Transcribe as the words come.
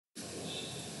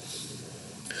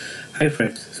Hi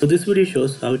friends, so this video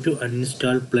shows how to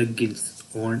uninstall plugins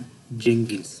on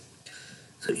Jenkins.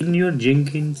 So in your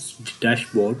Jenkins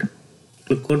dashboard,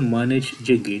 click on Manage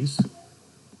Jenkins,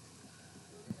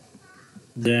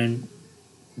 then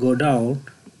go down,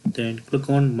 then click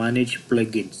on Manage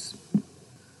Plugins.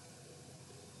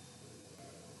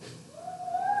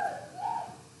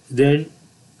 Then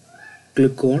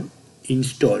click on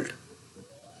Installed.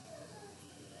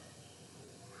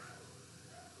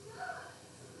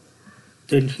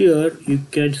 Then here you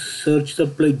can search the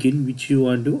plugin which you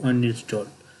want to uninstall.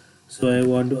 So I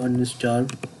want to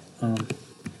uninstall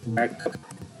backup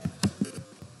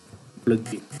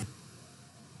plugin.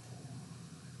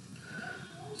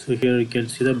 So here you can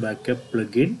see the backup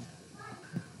plugin.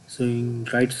 So in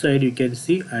right side you can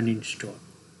see uninstall.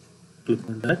 Click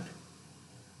on that.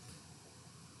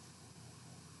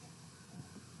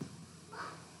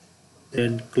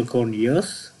 Then click on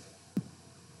yes.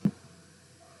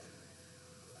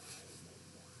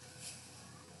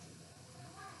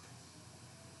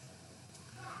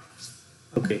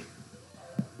 Okay.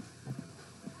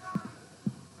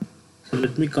 So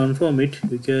let me confirm it.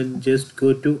 We can just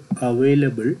go to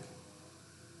available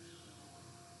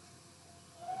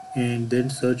and then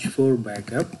search for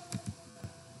backup.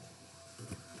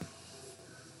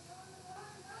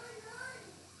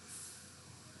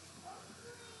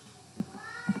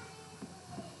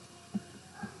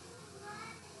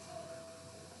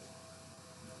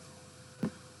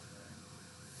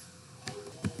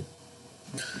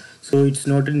 So it's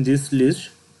not in this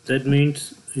list. That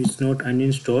means it's not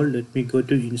uninstalled. Let me go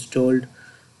to installed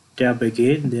tab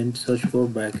again, then search for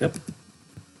backup.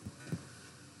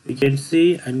 We can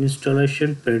see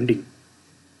uninstallation pending.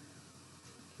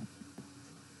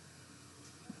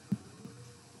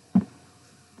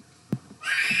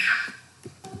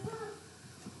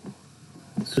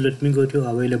 So let me go to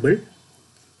available,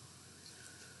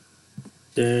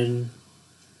 then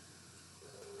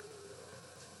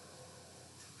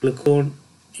click on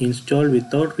install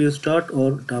without restart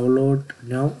or download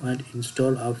now and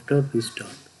install after restart.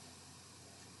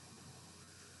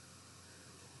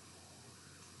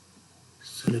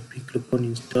 So let me click on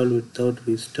install without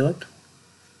restart.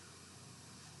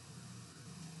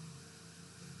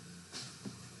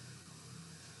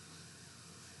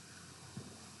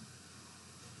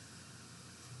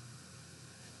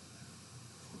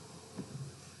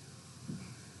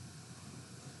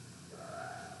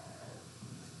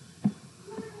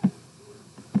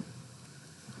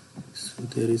 So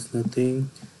there is nothing.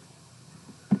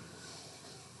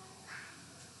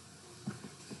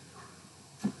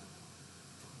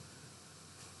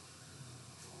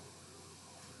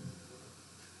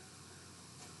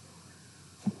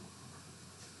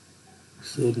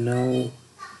 So now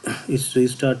it's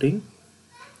restarting.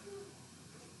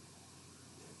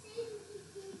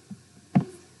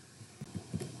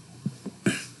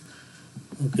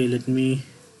 Okay, let me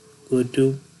go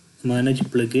to manage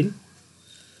plugin.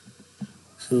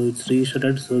 So it's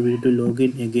restarted, so we need to log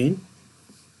in again.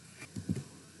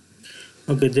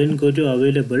 Okay, then go to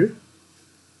available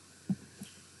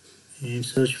and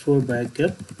search for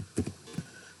backup.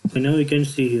 Okay, now you can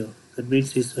see here that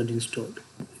means it's uninstalled.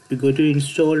 If you go to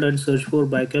installed and search for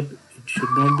backup, it should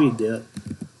not be there.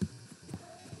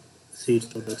 See,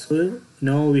 it's not there. So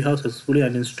now we have successfully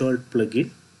uninstalled plugin.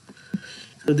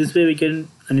 So this way we can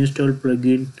uninstall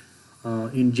plugin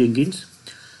in Jenkins.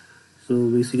 So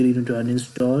basically you need to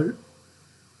uninstall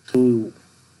through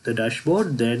the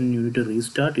dashboard, then you need to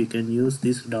restart. You can use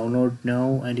this download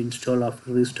now and install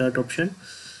after restart option.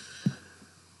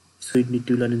 So you need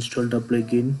to uninstall the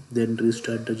plugin, then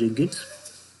restart the Jenkins.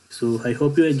 So I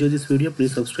hope you enjoy this video.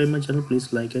 Please subscribe my channel,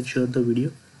 please like and share the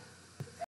video.